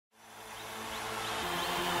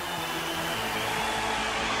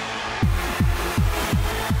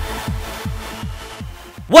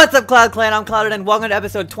What's up, Cloud Clan? I'm Cloud, and welcome to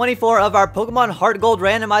episode 24 of our Pokemon Heart Gold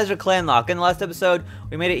Randomizer Clanlocke. In the last episode,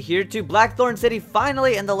 we made it here to Blackthorn City,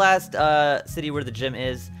 finally in the last city where the gym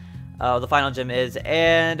is, the final gym is,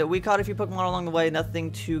 and we caught a few Pokemon along the way. Nothing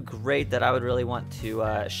too great that I would really want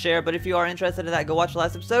to share, but if you are interested in that, go watch the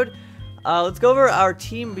last episode. Let's go over our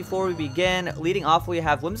team before we begin. Leading off, we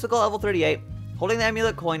have Whimsical, level 38, holding the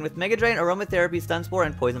Amulet Coin with Mega Drain, Aromatherapy, Stun Spore,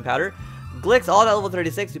 and Poison Powder. Glix, all at level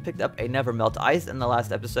 36, we picked up a Never Melt Ice in the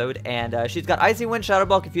last episode, and she's got Icy Wind, Shadow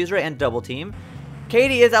Ball, Confuse Ray, and Double Team.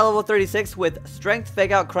 Katie is at level 36 with Strength, Fake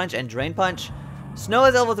Out, Crunch, and Drain Punch. Snow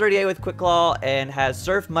is at level 38 with Quick Claw and has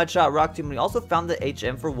Surf, Mudshot, Rock Tomb, and we also found the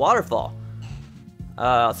HM for Waterfall.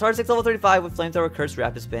 Star 6 level 35 with Flamethrower, Curse,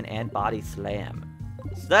 Rapid Spin, and Body Slam.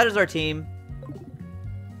 So that is our team.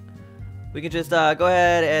 We can just go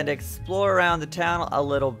ahead and explore around the town a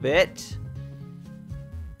little bit.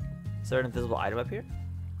 Is there an invisible item up here?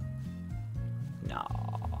 No.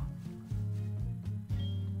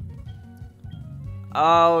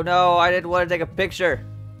 Oh no, I didn't want to take a picture.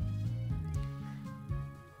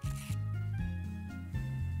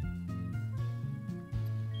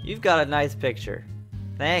 You've got a nice picture.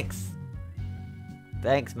 Thanks.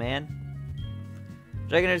 Thanks, man.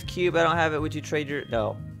 Dragonair's cube, I don't have it. Would you trade your...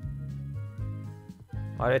 No.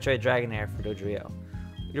 Why did I trade Dragonair for Dodrio?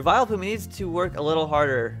 Your Vileplume needs to work a little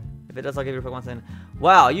harder. If it does, I'll give your Pokemon something.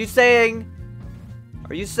 Wow, are you saying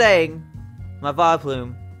my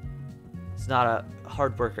Vileplume is not a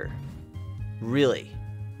hard worker? Really?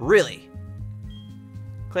 Really?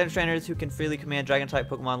 Clan trainers who can freely command Dragon-type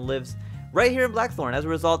Pokemon lives right here in Blackthorn. As a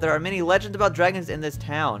result, there are many legends about dragons in this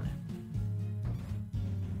town.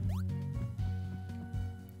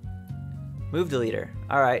 Move deleter.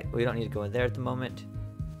 Alright, we don't need to go in there at the moment.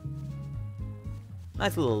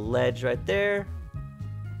 Nice little ledge right there.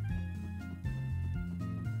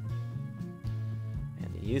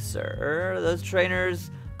 You, sir. Those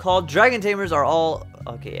trainers called Dragon Tamers are all...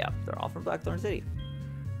 Okay, yeah, they're all from Blackthorn City.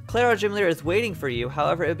 Claire, our gym leader, is waiting for you.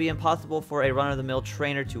 However, it would be impossible for a run-of-the-mill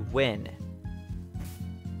trainer to win.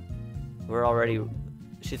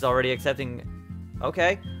 She's already accepting...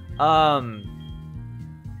 Okay.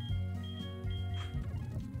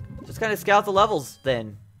 Just kind of scout the levels,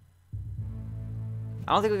 then.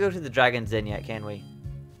 I don't think we go to the Dragon's Den yet, can we?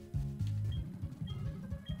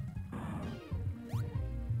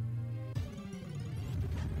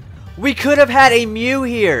 We could have had a Mew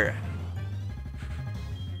here.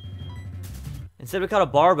 Instead we caught a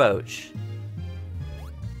Barboach.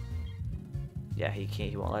 Yeah, he can't.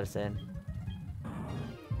 He won't let us in.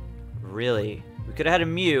 Really? We could have had a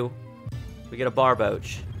Mew. We get a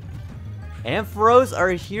Barboach. Ampharos are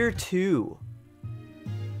here too.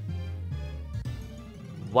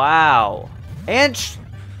 Wow. And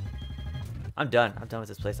I'm done. I'm done with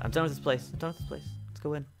this place. I'm done with this place. I'm done with this place. Let's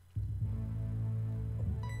go in.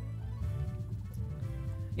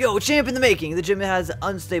 Yo, champ in the making! The gym has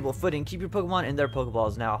unstable footing. Keep your Pokemon in their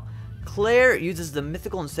Pokeballs now. Claire uses the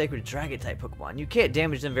mythical and sacred Dragon-type Pokemon. You can't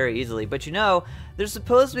damage them very easily, but you know, they're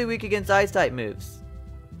supposed to be weak against Ice-type moves.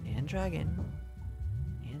 And Dragon.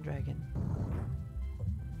 And Dragon.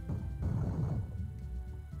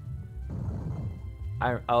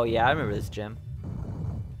 Oh yeah, I remember this gym.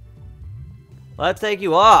 Let's take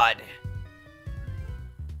you on!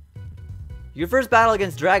 Your first battle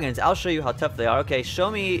against dragons, I'll show you how tough they are. Okay,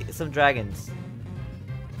 show me some dragons.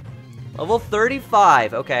 Level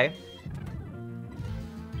 35, okay.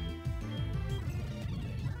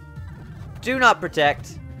 Do not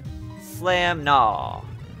protect. Slam, nah.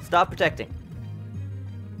 Stop protecting.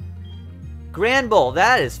 Granbull,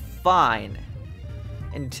 that is fine.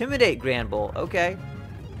 Intimidate Granbull, okay.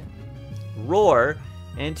 Roar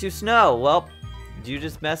into Snow. Well, you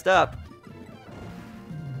just messed up.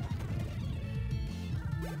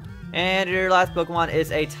 And your last Pokemon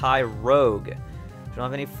is a Tyrogue. We don't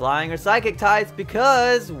have any flying or psychic types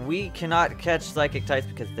because we cannot catch psychic types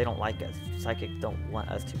because they don't like us. Psychic don't want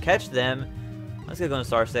us to catch them. Let's get going to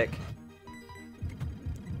Starsick.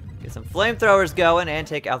 Get some flamethrowers going and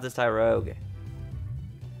take out this Tyrogue.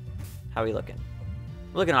 How are we looking?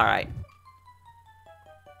 We're looking alright.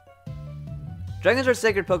 Dragons are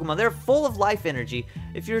sacred Pokemon. They're full of life energy.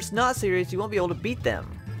 If you're not serious, you won't be able to beat them.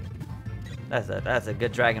 That's a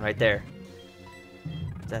good dragon right there.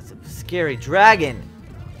 That's a scary dragon.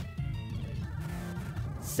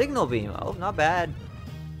 Signal Beam. Oh, not bad.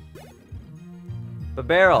 But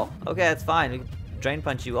Barrel. Okay, that's fine. We can Drain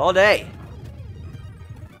Punch you all day.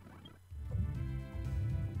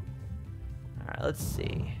 Alright, let's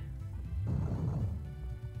see.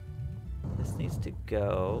 This needs to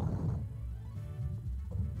go.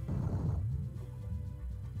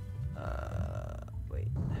 Wait.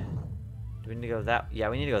 we need to go that... Yeah,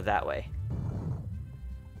 we need to go that way.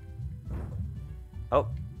 Oh.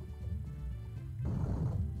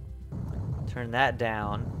 Turn that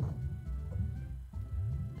down.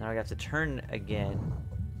 Now I have to turn again.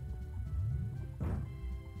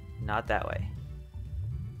 Not that way.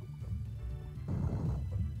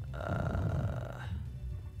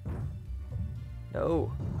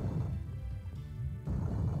 No.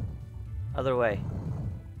 Other way.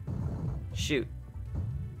 Shoot.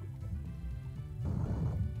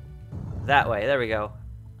 That way. There we go.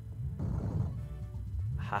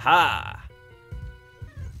 Haha.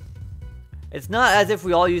 It's not as if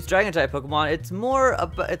we all use Dragon type Pokemon. It's more.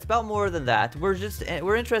 It's about more than that. We're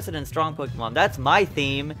interested in strong Pokemon. That's my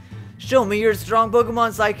theme. Show me your strong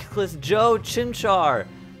Pokemon, Cyclist Joe Chimchar.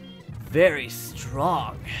 Very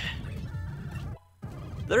strong.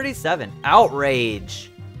 37.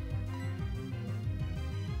 Outrage.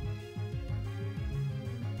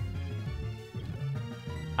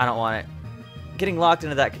 I don't want it. Getting locked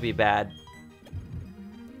into that could be bad.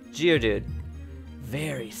 Geodude.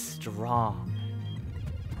 Very strong.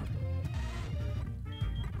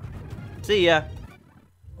 See ya.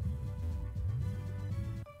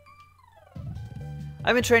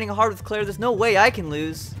 I've been training hard with Claire. There's no way I can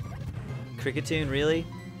lose. Cricketune, really?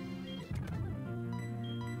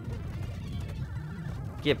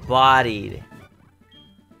 Get bodied.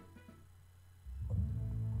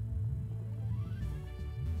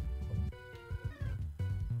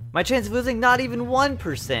 My chance of losing, not even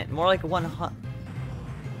 1%. More like 100.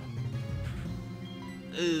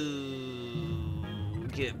 Ooh,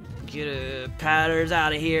 get Patters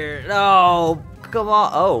out of here. No, come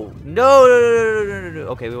on. Oh, no.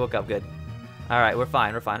 Okay, we woke up good. All right, we're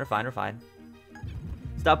fine. We're fine.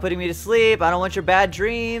 Stop putting me to sleep. I don't want your bad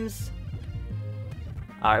dreams.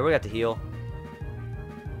 All right, we got to heal.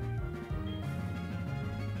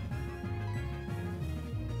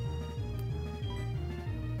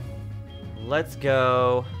 Let's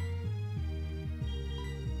go.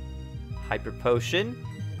 Hyper Potion.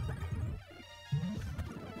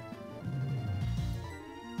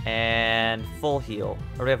 And full heal.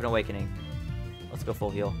 Or do we have an awakening? Let's go full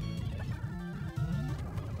heal.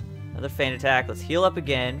 Another feint attack. Let's heal up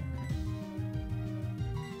again.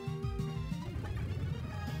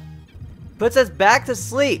 Puts us back to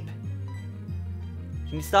sleep.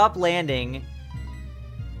 Can you stop landing?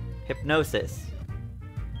 Hypnosis.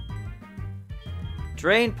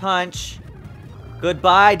 Drain Punch.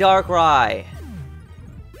 Goodbye, Darkrai.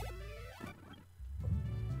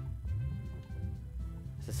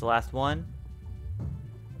 Is this the last one?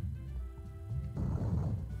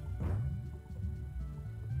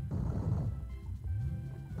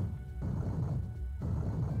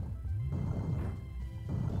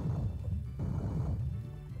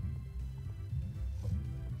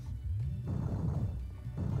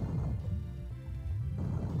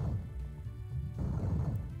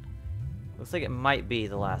 Looks like it might be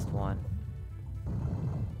the last one.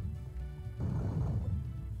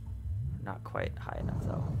 Not quite high enough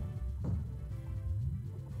though.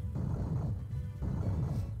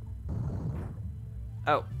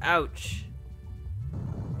 Oh, ouch.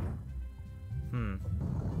 Oh,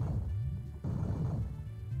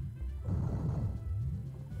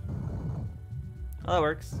 that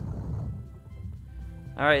works.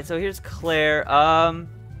 Alright, so here's Claire.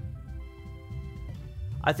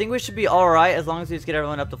 I think we should be alright as long as we just get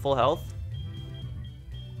everyone up to full health.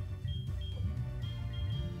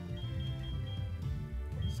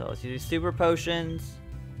 So let's do super potions.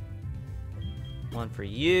 One for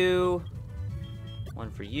you.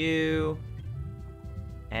 One for you.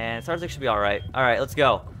 And Sarzik should be alright. Alright, let's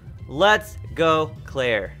go. Let's go,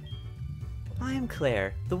 Claire. I am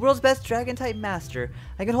Claire, the world's best Dragon-type master.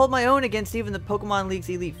 I can hold my own against even the Pokemon League's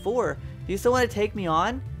Elite Four. Do you still want to take me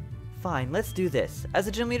on? Fine, let's do this. As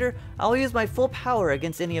a gym leader, I'll use my full power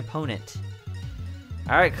against any opponent.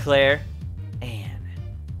 Alright, Claire.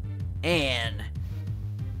 Anne.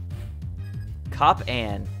 Cop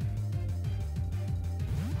Anne.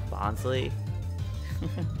 Bonsley.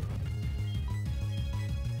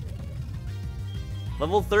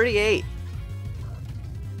 Level 38.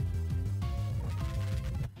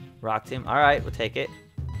 Rock Tomb. Alright, we'll take it.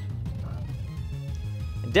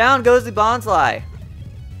 And down goes the Bonsley.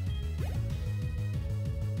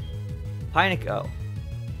 Pineco.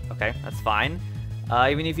 Okay, that's fine.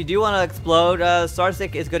 Even if you do want to explode,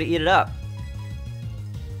 Sarzik is going to eat it up.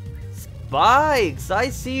 Spikes! I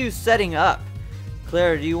see you setting up.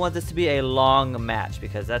 Claire, do you want this to be a long match?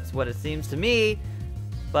 Because that's what it seems to me.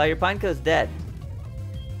 But your Pineco's dead.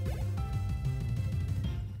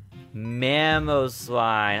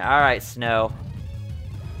 Mamoswine. Alright, Snow.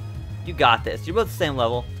 You got this. You're both the same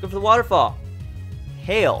level. Let's go for the waterfall.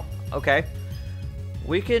 Hail. Okay.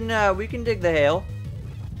 We can dig the hail.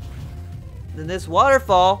 Then this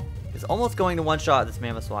waterfall is almost going to one-shot this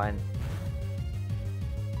Mammoth Swine.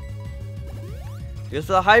 Goes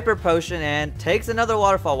for the hyper potion and takes another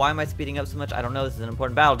waterfall. Why am I speeding up so much? I don't know. This is an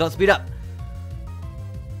important battle. Don't speed up.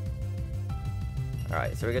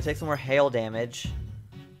 Alright, so we're going to take some more hail damage.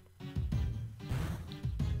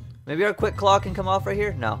 Maybe our quick claw can come off right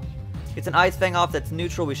here? No. It's an ice fang off that's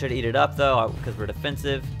neutral. We should eat it up though because we're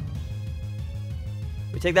defensive.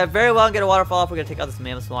 We take that very well and get a waterfall off. We're going to take out this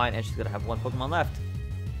Mammoth Swine and she's going to have one Pokemon left.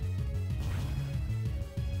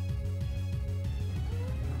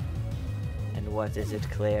 What is it,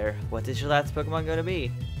 Claire? What is your last Pokemon going to be?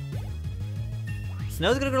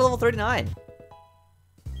 Snow's going to go to level 39.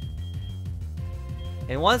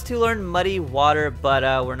 It wants to learn Muddy Water,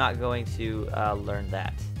 but we're not going to learn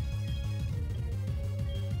that.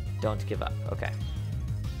 Don't give up. Okay.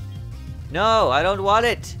 No, I don't want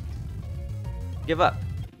it. Give up.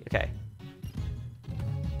 Okay.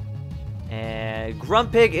 And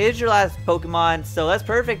Grumpig is your last Pokemon, so that's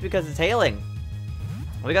perfect because it's hailing.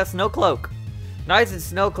 We got Snow Cloak. Nice and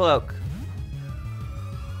Snow Cloak.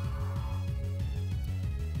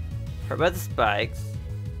 Hurt by the spikes.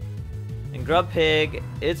 And Grumpig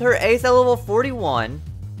is her ace at level 41.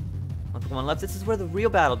 One Pokemon left. This is where the real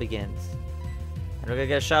battle begins. And we're gonna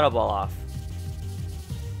get a Shadow Ball off.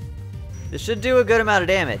 This should do a good amount of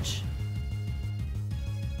damage.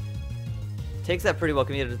 Takes that pretty well.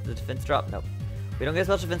 Can we get the defense drop? Nope. We don't get a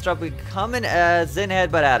special defense drop. We come in as Zen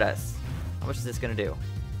Headbutt at us. How much is this gonna do?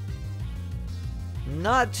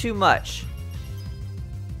 Not too much.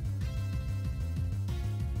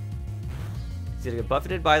 He's gonna get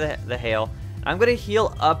buffeted by the hail. I'm gonna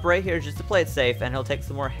heal up right here just to play it safe, and he'll take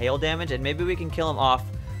some more hail damage, and maybe we can kill him off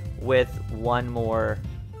with one more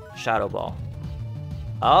Shadow Ball.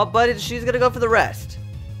 Oh, but she's gonna go for the rest.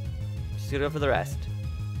 She's gonna go for the rest.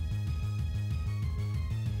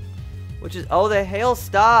 Which is, oh, the hail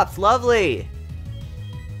stops. Lovely.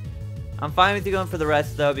 I'm fine with you going for the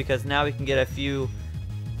rest though, because now we can get a few,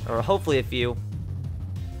 or hopefully a few,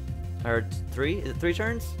 or three? Is it 3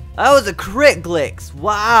 turns? That was a crit Glix!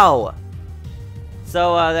 Wow!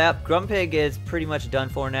 So that Grumpig is pretty much done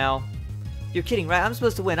for now. You're kidding, right? I'm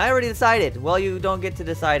supposed to win. I already decided. Well, you don't get to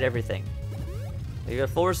decide everything. You got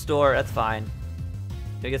full restore, that's fine.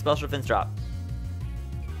 You get special defense drop.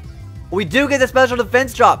 We do get the special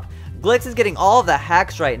defense drop! Glix is getting all of the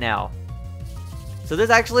hacks right now. So this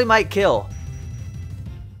actually might kill.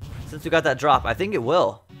 Since we got that drop, I think it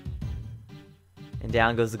will. And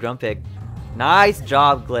down goes the Grumpig. Nice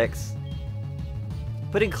job, Glix.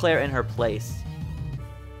 Putting Claire in her place.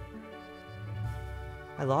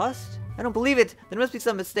 I lost? I don't believe it. There must be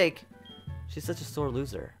some mistake. She's such a sore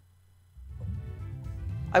loser.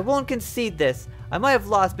 I won't concede this. I might have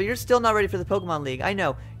lost, but you're still not ready for the Pokemon League. I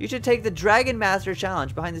know. You should take the Dragon Master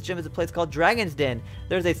Challenge. Behind this gym is a place called Dragon's Den.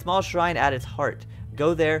 There's a small shrine at its heart.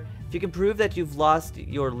 Go there. If you can prove that you've lost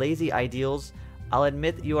your lazy ideals, I'll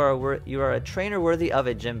admit you are a trainer worthy of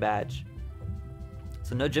a gym badge.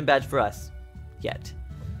 So no gym badge for us. Yet.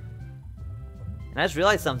 And I just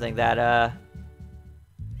realized something that,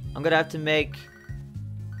 I'm gonna have to make...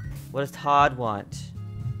 What does Todd want?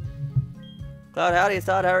 Cloud, howdy,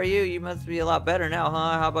 Todd, how are you? You must be a lot better now,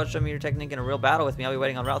 huh? How about showing me your technique in a real battle with me? I'll be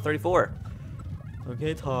waiting on Route 34.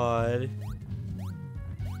 Okay, Todd.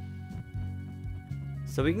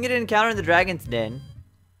 So we can get an encounter in the Dragon's Den.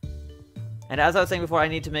 And as I was saying before, I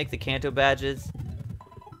need to make the Kanto badges.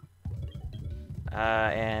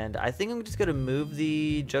 And I think I'm just going to move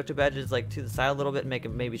the Johto badges like to the side a little bit and make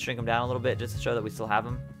them, maybe shrink them down a little bit just to show that we still have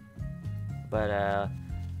them. But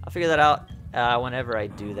I'll figure that out whenever I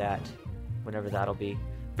do that. Whenever that'll be.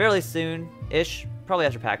 Fairly soon-ish. Probably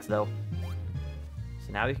after PAX though.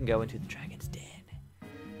 So now we can go into the Dragon's Den.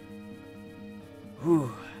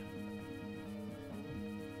 Whew.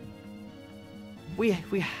 We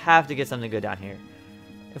have to get something good down here.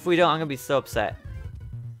 If we don't, I'm gonna be so upset.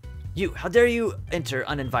 You, how dare you enter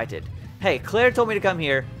uninvited? Hey, Claire told me to come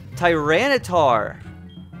here. Tyranitar.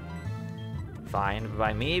 Fine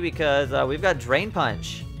by me because we've got Drain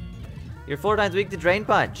Punch. You're 4 times weak to Drain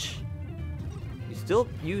Punch.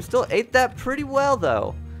 You still ate that pretty well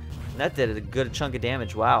though. And that did a good chunk of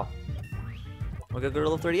damage. Wow. We're gonna go to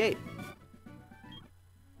level 38.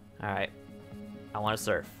 Alright. I want to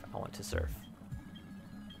surf. I want to surf.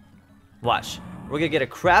 Watch. We're gonna get a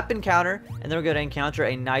crap encounter, and then we're gonna encounter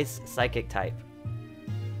a nice psychic type.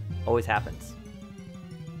 Always happens.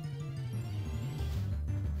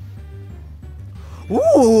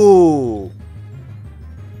 Ooh!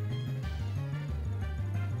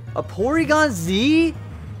 A Porygon Z?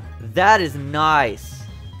 That is nice.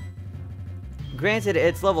 Granted,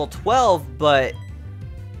 it's level 12, but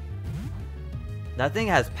that thing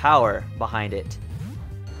has power behind it.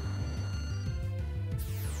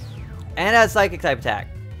 And it has Psychic type attack.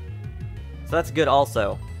 So that's good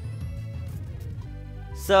also.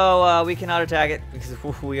 So we cannot attack it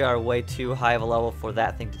because we are way too high of a level for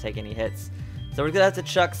that thing to take any hits. So we're gonna have to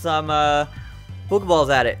chuck some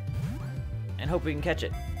Pokeballs at it and hope we can catch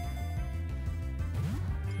it.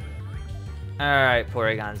 Alright,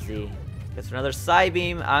 Porygon Z. Gets another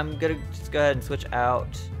Psybeam. I'm gonna just go ahead and switch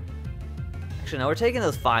out. Actually, no, we're taking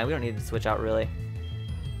those fine. We don't need to switch out, really.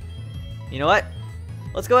 You know what?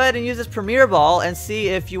 Let's go ahead and use this Premier Ball and see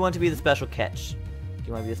if you want to be the special catch. Do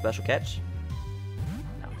you want to be the special catch?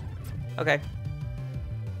 No. Okay.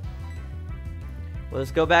 We'll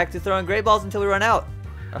just go back to throwing Great Balls until we run out.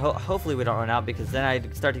 Hopefully we don't run out, because then I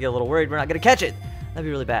start to get a little worried we're not going to catch it. That'd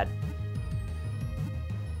be really bad.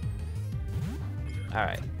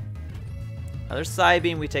 Alright. Another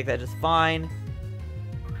Psybeam. We take that just fine.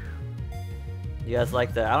 You guys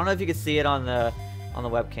like the... I don't know if you can see it on the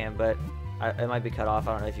webcam, but it might be cut off.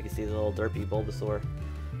 I don't know if you can see the little derpy Bulbasaur.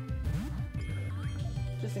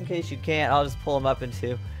 Just in case you can't, I'll just pull him up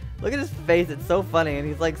into... Look at his face. It's so funny, and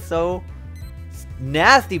he's like so...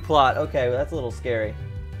 Nasty plot. Okay, well, that's a little scary.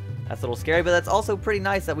 That's a little scary, but that's also pretty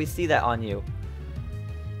nice that we see that on you.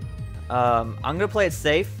 I'm gonna play it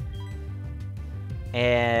safe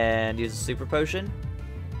and use a Super Potion.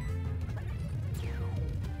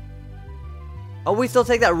 Oh, we still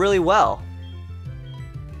take that really well.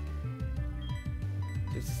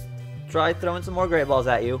 Just try throwing some more Great Balls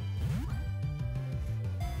at you.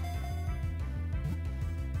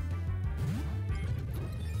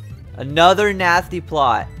 Another nasty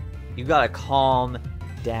plot. You gotta calm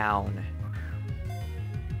down.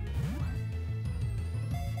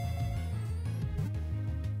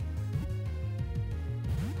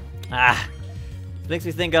 Ah, this makes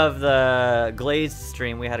me think of the Glazed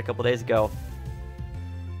stream we had a couple days ago.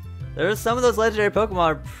 There's some of those legendary Pokemon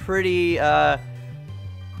are pretty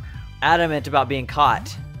adamant about being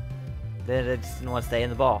caught. They just didn't want to stay in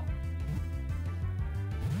the ball.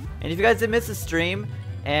 And if you guys did miss the stream,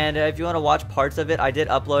 and if you want to watch parts of it, I did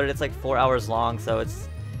upload it. It's like 4 hours long, so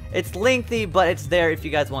it's lengthy, but it's there if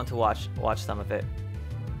you guys want to watch some of it.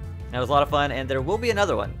 And it was a lot of fun, and there will be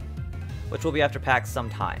another one, which will be after PAX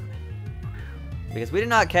sometime, because we did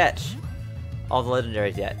not catch all the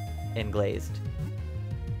legendaries yet in Glazed.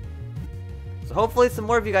 So hopefully some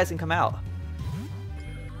more of you guys can come out.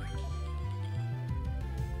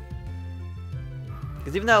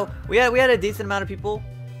 Because even though we had a decent amount of people,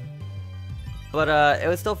 but it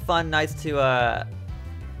was still fun, nice to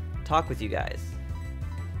talk with you guys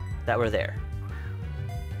that were there.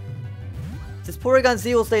 Since Porygon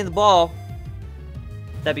Z will stay in the ball,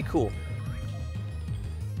 that'd be cool.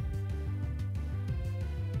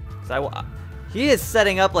 He is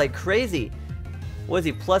setting up like crazy. What is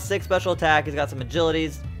he? +6 special attack. He's got some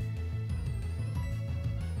agilities.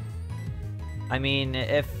 I mean,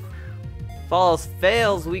 if all else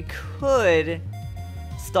fails, we could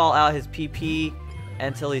stall out his PP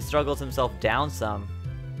until he struggles himself down some.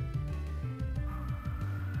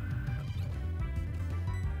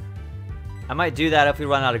 I might do that if we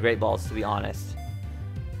run out of Great Balls, to be honest.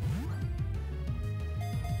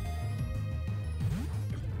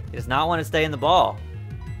 He does not want to stay in the ball.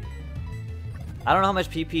 I don't know how much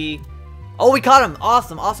PP... Oh, we caught him!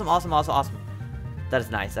 Awesome, awesome, awesome, awesome, awesome. That is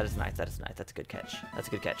nice, that is nice, that is nice. That's a good catch. That's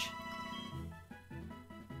a good catch.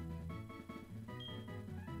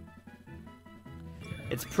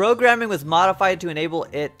 Its programming was modified to enable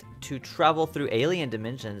it to travel through alien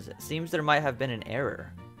dimensions. It seems there might have been an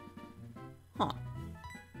error. Huh.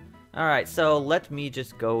 Alright, so let me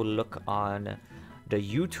just go look on the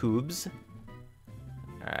YouTubes.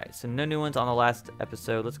 Alright, so no new ones on the last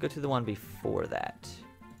episode. Let's go to the one before that.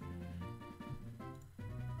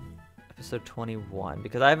 Episode 21.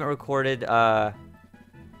 Because I haven't recorded, okay,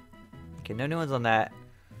 no new ones on that.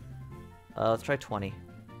 Let's try 20.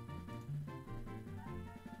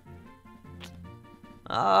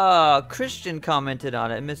 Ah, Christian commented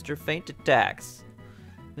on it. Mr. Faint Attacks.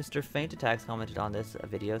 Mr. Faint Attacks commented on this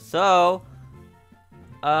video. So,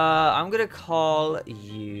 I'm gonna call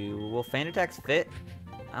you. Will Faint Attacks fit?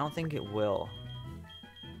 I don't think it will.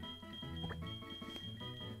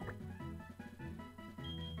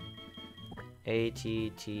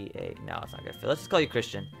 A-T-T-A. No, it's not gonna fit. Let's just call you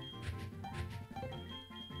Christian.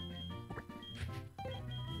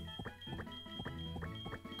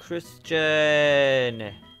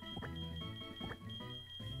 Christian!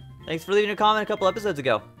 Thanks for leaving a comment a couple episodes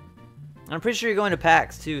ago. I'm pretty sure you're going to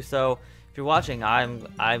PAX too, so if you're watching,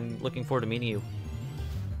 I'm looking forward to meeting you.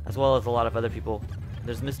 As well as a lot of other people.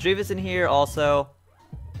 There's Misdreavus in here also.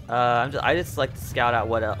 I just like to scout out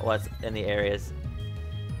what's in the areas.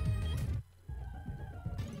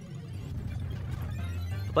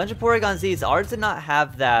 A bunch of Porygon Z's. Ours did not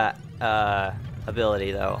have that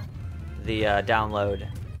ability though. The download.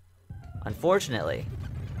 Unfortunately.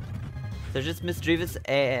 There's just Misdreavus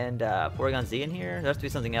and Porygon Z in here. There has to be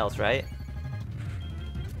something else, right?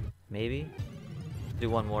 Maybe? Do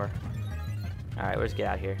one more. Alright, let's get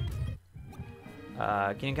out of here.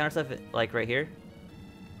 Can you encounter stuff like right here?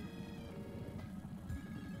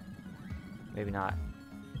 Maybe not.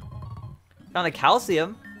 Found a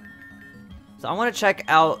calcium. So I want to check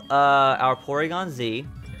out our Porygon Z.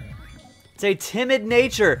 It's a timid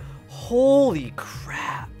nature. Holy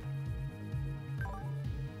crap.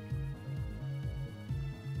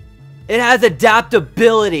 It has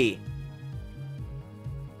adaptability.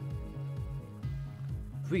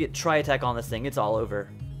 If we get Tri-Attack on this thing, it's all over.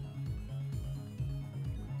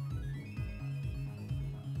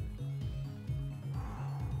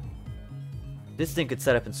 This thing could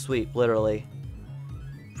set up and sweep, literally.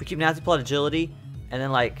 If we keep Nasty Plot Agility, and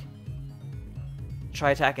then like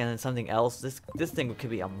Tri-Attack and then something else, this thing could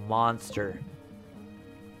be a monster.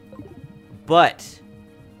 But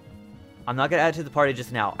I'm not gonna add it to the party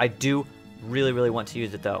just now. I do really, really want to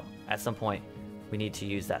use it though. At some point, we need to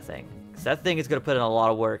use that thing. Because that thing is gonna put in a lot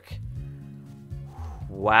of work.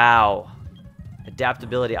 Wow.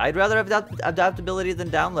 Adaptability. I'd rather have adaptability than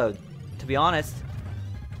download, to be honest.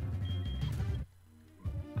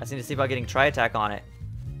 I just need to see about getting Tri-Attack on it.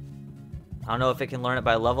 I don't know if it can learn it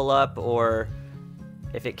by level up, or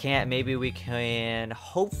if it can't, maybe we can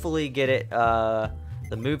hopefully get it the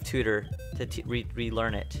move tutor to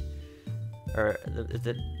relearn it. Or is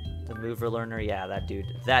it the mover learner? Yeah, that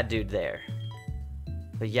dude there.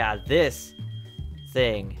 But yeah, this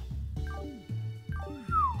thing.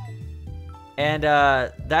 And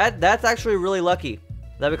that's actually really lucky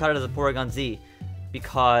that we caught it as a Porygon Z,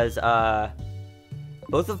 because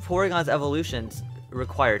both of Porygon's evolutions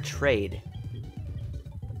require trade.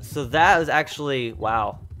 So that was actually,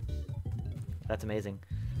 wow. That's amazing.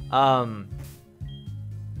 Let's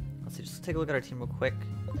see, just take a look at our team real quick.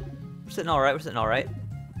 We're sitting all right,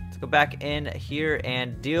 Let's go back in here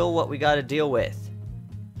and deal what we got to deal with.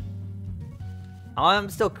 I'm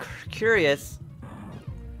still curious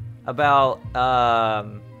about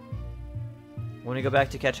when we go back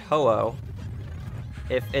to catch Ho-Oh,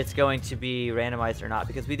 if it's going to be randomized or not,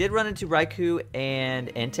 because we did run into Raikou and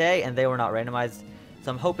Entei and they were not randomized.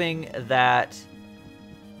 So I'm hoping that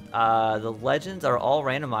the legends are all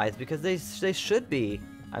randomized, because they should be.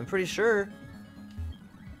 I'm pretty sure.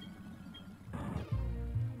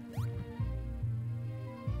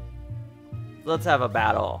 Let's have a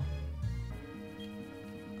battle.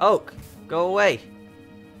 Oak, go away.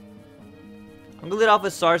 I'm gonna lead off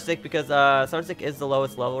with Sarsic because Sarsic is the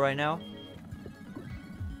lowest level right now.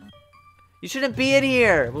 You shouldn't be in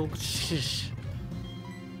here. Well, shh.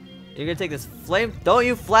 You're gonna take this flame. Don't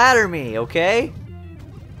you flatter me, okay?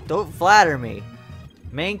 Don't flatter me.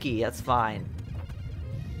 Mankey, that's fine.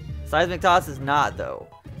 Seismic Toss is not, though.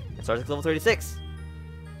 And Starsic's level 36.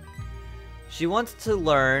 She wants to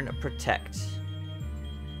learn Protect.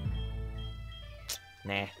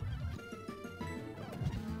 Nah.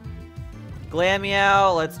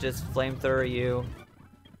 Glameow, let's just flamethrower you.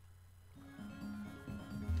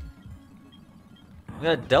 We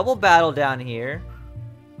got a double battle down here.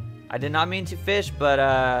 I did not mean to fish,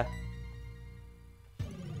 but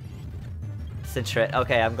Sentret.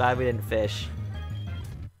 Okay, I'm glad we didn't fish.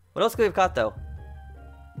 What else could we have caught though?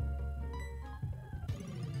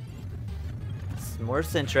 Some more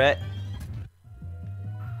Sentret.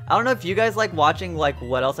 I don't know if you guys like watching like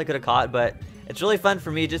what else I could have caught, but it's really fun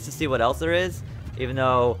for me just to see what else there is, even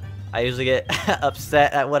though I usually get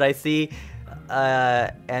upset at what I see.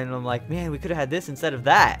 And I'm like, man, we could have had this instead of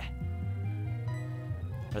that.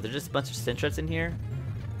 Are there just a bunch of Sentrets in here?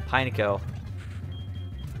 Pineco.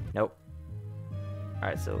 Nope.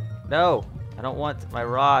 Alright, so no, I don't want my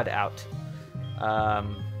rod out.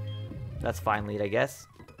 That's fine, lead, I guess.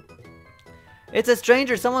 It's a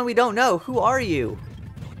stranger, someone we don't know. Who are you?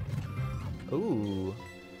 Ooh.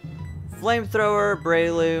 Flamethrower,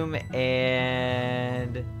 Breloom,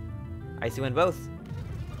 and Icy Wind both.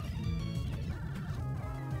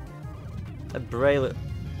 A Breloom.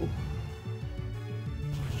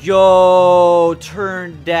 Yo,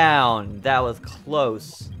 turned down. That was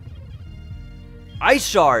close. Ice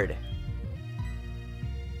Shard.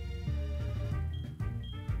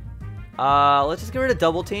 Let's just get rid of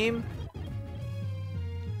Double Team.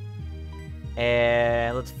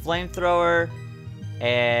 And let's flamethrower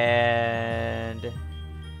and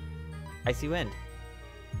icy wind.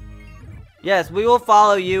 Yes, we will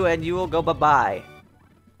follow you and you will go bye-bye.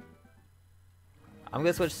 I'm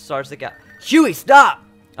gonna switch Starsick out. Huey, stop!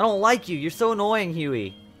 I don't like you. You're so annoying,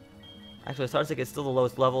 Huey. Actually, Starsick is still the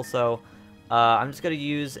lowest level, so I'm just gonna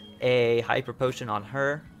use a Hyper Potion on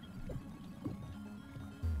her.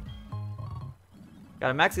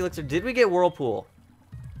 Got a Max Elixir. Did we get Whirlpool?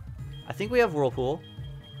 I think we have Whirlpool.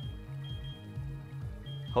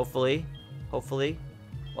 Hopefully. Hopefully.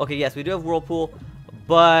 Okay, yes, we do have Whirlpool,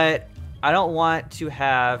 but I don't want to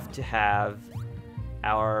have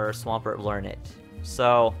our Swampert learn it.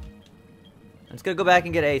 So, I'm just gonna go back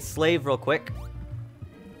and get a Slave real quick.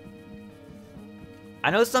 I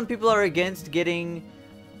know some people are against getting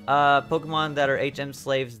Pokemon that are HM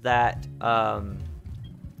slaves that,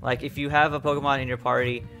 like, if you have a Pokemon in your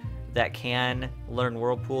party that can learn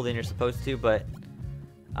Whirlpool, then you're supposed to, but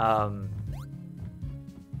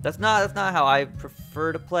that's not how I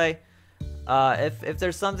prefer to play. If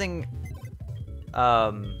there's something, I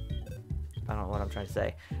don't know what I'm trying to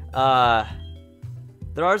say.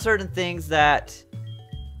 There are certain things that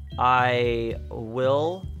I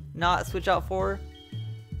will not switch out for,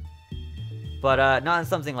 but not in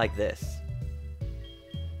something like this.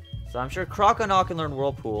 So I'm sure Croconaw can learn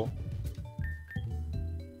Whirlpool.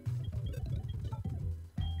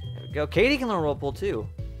 There we go. Katie can learn Whirlpool too.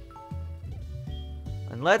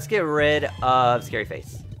 And let's get rid of Scary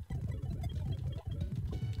Face.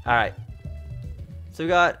 Alright. So we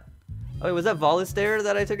got... Oh, wait, was that Volistair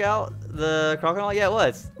that I took out? The Croconaw? Yeah, it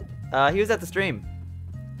was. He was at the stream.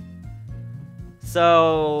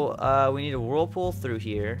 So, we need a Whirlpool through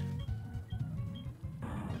here.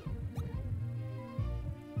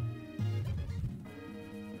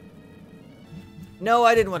 No,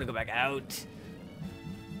 I didn't want to go back out.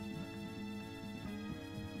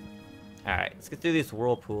 Alright, let's get through these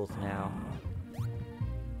Whirlpools now.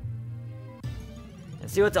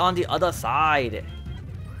 And see what's on the other side.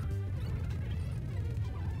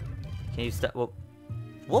 Can you stop? Well,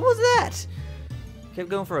 what was that? Kept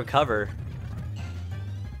going for a cover.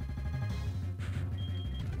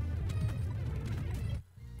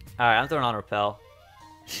 Alright, I'm throwing on Repel.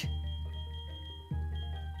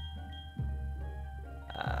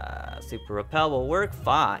 Super Repel will work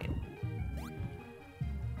fine.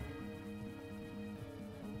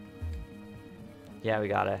 Yeah, we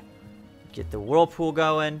gotta get the Whirlpool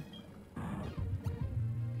going.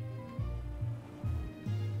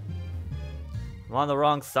 I'm on the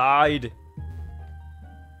wrong side.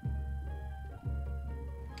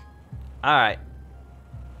 Alright.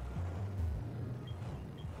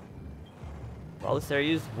 Volistair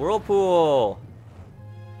used Whirlpool.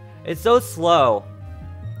 It's so slow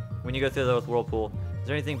when you go through those Whirlpool. Is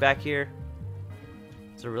there anything back here?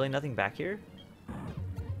 Is there really nothing back here?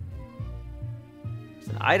 There's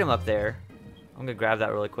an item up there. I'm gonna grab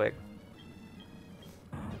that really quick.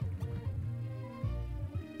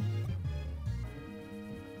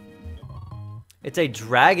 It's a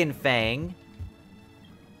Dragon Fang.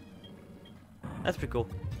 That's pretty cool.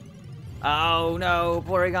 Oh no,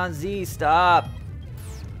 Porygon Z, stop!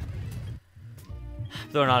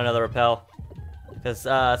 Throwing on another Repel. Because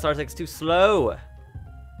Starsick's too slow.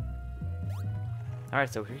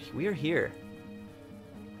 Alright, so we are here.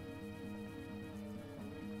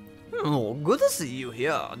 Oh, good to see you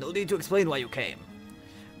here. No need to explain why you came.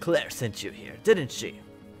 Claire sent you here, didn't she?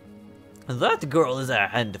 That girl is a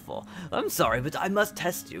handful. I'm sorry, but I must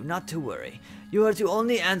test you, not to worry. You are to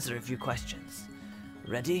only answer a few questions.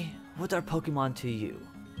 Ready? What are Pokemon to you?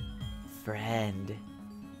 Friend.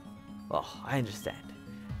 Oh, I understand.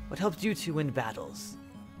 What helps you to win battles?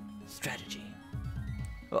 Strategy.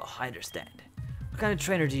 Oh, I understand. What kind of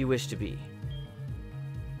trainer do you wish to be?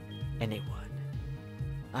 Anyone.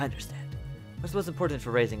 I understand. What's most important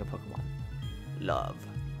for raising a Pokemon? Love.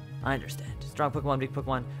 I understand. Strong Pokemon, weak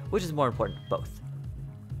Pokemon. Which is more important? Both.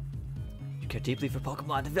 You care deeply for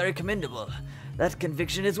Pokemon. Very commendable. That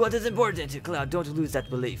conviction is what is important. Cloud, don't lose that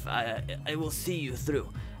belief. I will see you through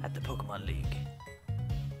at the Pokemon League.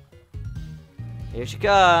 Here she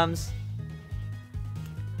comes.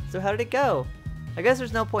 So how did it go? I guess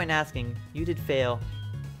there's no point in asking. You did fail.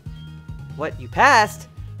 What? You passed?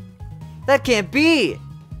 That can't be!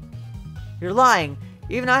 You're lying.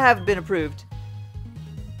 Even I haven't been approved.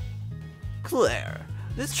 Claire,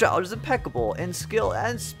 this child is impeccable in skill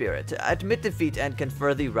and spirit. Admit defeat and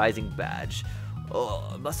confer the Rising Badge.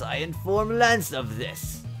 Oh, must I inform Lance of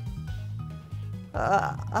this?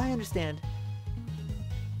 I understand.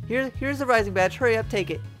 Here's the Rising Badge. Hurry up, take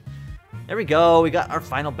it. There we go. We got our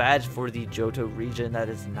final badge for the Johto region. That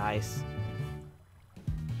is nice.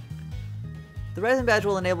 The resin badge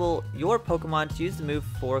will enable your Pokemon to use the move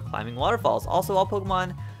for climbing waterfalls. Also, all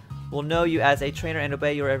Pokemon will know you as a trainer and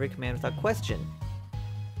obey your every command without question.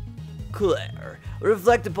 Claire,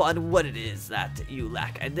 reflect upon what it is that you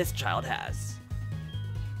lack and this child has.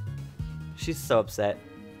 She's so upset.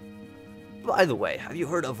 By the way, have you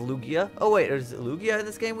heard of Lugia? Oh wait, is it Lugia in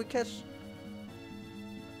this game we catch?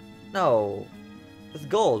 No. It's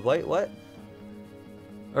gold. Wait, what?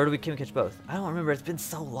 Or can we catch both? I don't remember. It's been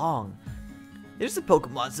so long. There's some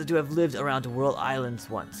Pokemon said to have lived around World Islands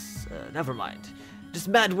once. Never mind. Just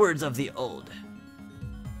mad words of the old.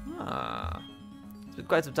 It's been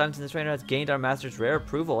quite some time since the trainer has gained our master's rare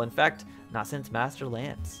approval. In fact, not since Master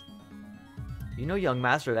Lance. You know young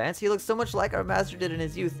Master Lance? He looks so much like our master did in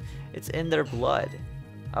his youth. It's in their blood.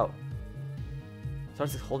 Oh.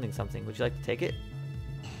 Starts holding something. Would you like to take it?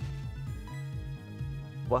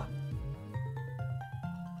 What?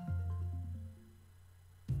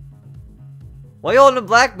 Why are you holding a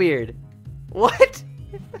Blackbeard? What?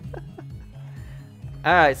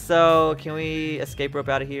 Alright, so can we escape rope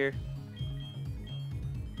out of here?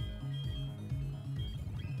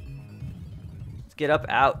 Let's get up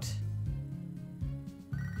out.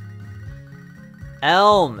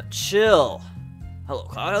 Elm, chill. Hello,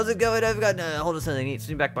 Cloud. How's it going? I've got hold of something.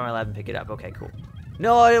 Swing back by my lab and pick it up. Okay, cool.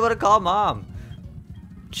 No, I didn't want to call Mom.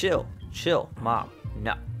 Chill, Mom.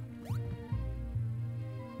 No.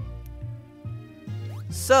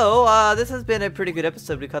 So, this has been a pretty good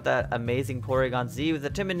episode. We caught that amazing Porygon Z with the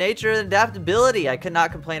timid nature and adaptability. I could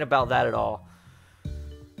not complain about that at all.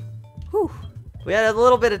 Whew. We had a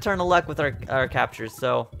little bit of turn of luck with our captures,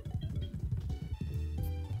 so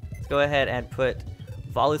let's go ahead and put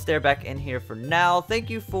Volustair back in here for now. Thank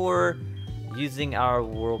you for using our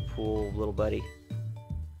Whirlpool, little buddy.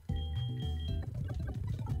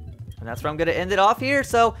 And that's where I'm going to end it off here.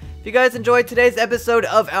 So, if you guys enjoyed today's episode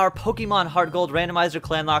of our Pokemon Heart Gold Randomizer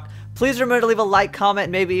Clanlocke, please remember to leave a like, comment,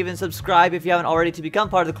 and maybe even subscribe if you haven't already to become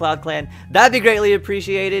part of the Cloud Clan. That'd be greatly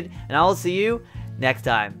appreciated. And I will see you next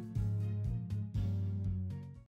time.